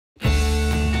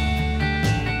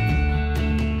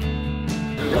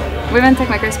Women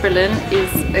Techmakers Berlin is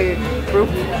a group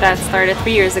that started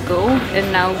 3 years ago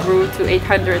and now grew to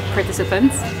 800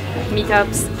 participants,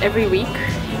 meetups every week,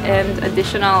 and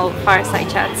additional fireside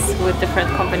chats with different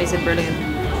companies in Berlin.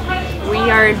 We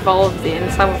are involved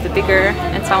in some of the bigger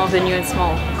and some of the new and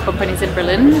small companies in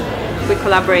Berlin. We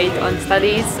collaborate on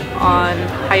studies, on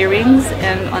hirings,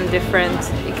 and on different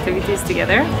activities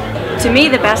together. To me,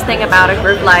 the best thing about a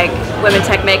group like Women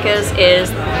Techmakers is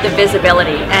the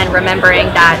visibility and remembering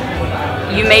that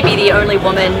you may be the only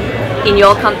woman in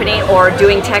your company or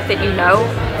doing tech that you know,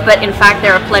 but in fact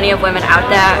there are plenty of women out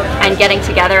there, and getting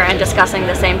together and discussing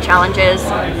the same challenges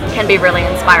can be really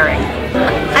inspiring.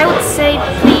 I would say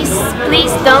please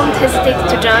don't hesitate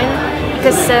to join,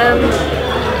 because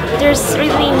there's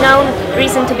really no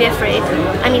reason to be afraid.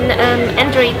 I mean,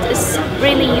 Android is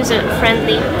really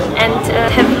user-friendly and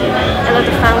have a lot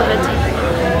of fun with it.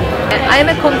 I'm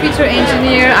a computer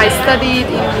engineer. I studied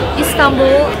in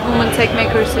Istanbul. Women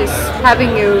Techmakers is having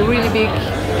a really big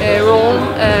role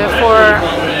for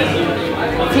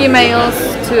females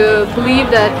to believe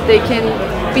that they can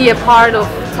be a part of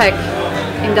tech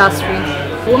industry.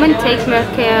 Women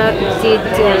Techmakers did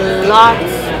a lot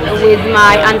with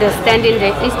my understanding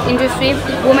the industry.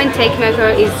 Women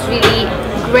Techmakers is really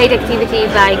great activity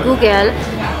by Google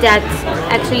that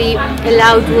actually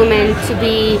allowed women to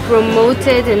be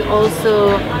promoted and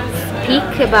also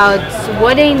speak about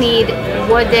what they need,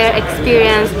 what their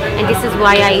experience, and this is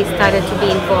why I started to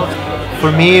be involved.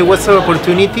 For me, it was an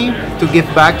opportunity to give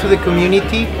back to the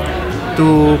community,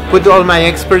 to put all my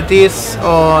expertise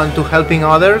on to helping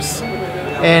others.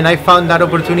 And I found that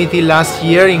opportunity last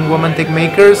year in Women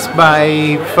Techmakers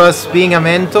by first being a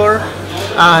mentor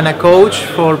and a coach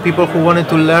for people who wanted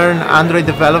to learn Android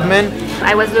development.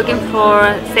 I was looking for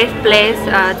a safe place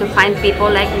to find people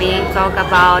like me, talk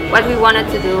about what we wanted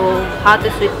to do, how to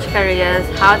switch careers,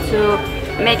 how to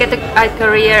make it a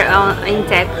career in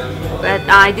tech, but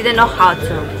I didn't know how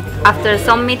to. After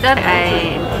some meetup,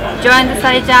 I joined the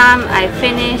study jam, I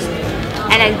finished,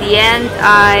 and at the end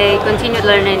I continued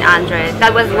learning Android.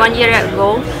 That was 1 year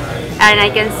ago, and I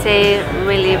can say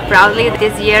really proudly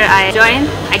this year I joined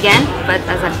again, but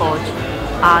as a coach,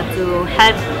 to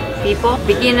help people,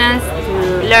 beginners, to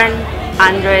learn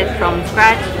Android from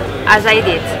scratch, as I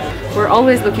did. We're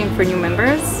always looking for new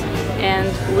members, and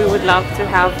we would love to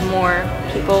have more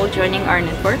people joining our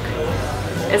network.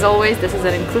 As always, this is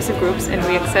an inclusive group, and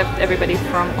we accept everybody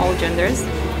from all genders,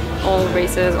 all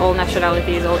races, all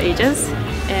nationalities, all ages,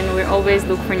 and we always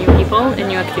look for new people and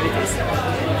new activities.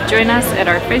 Join us at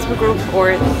our Facebook group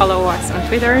or follow us on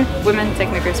Twitter, Women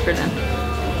Techmakers Berlin.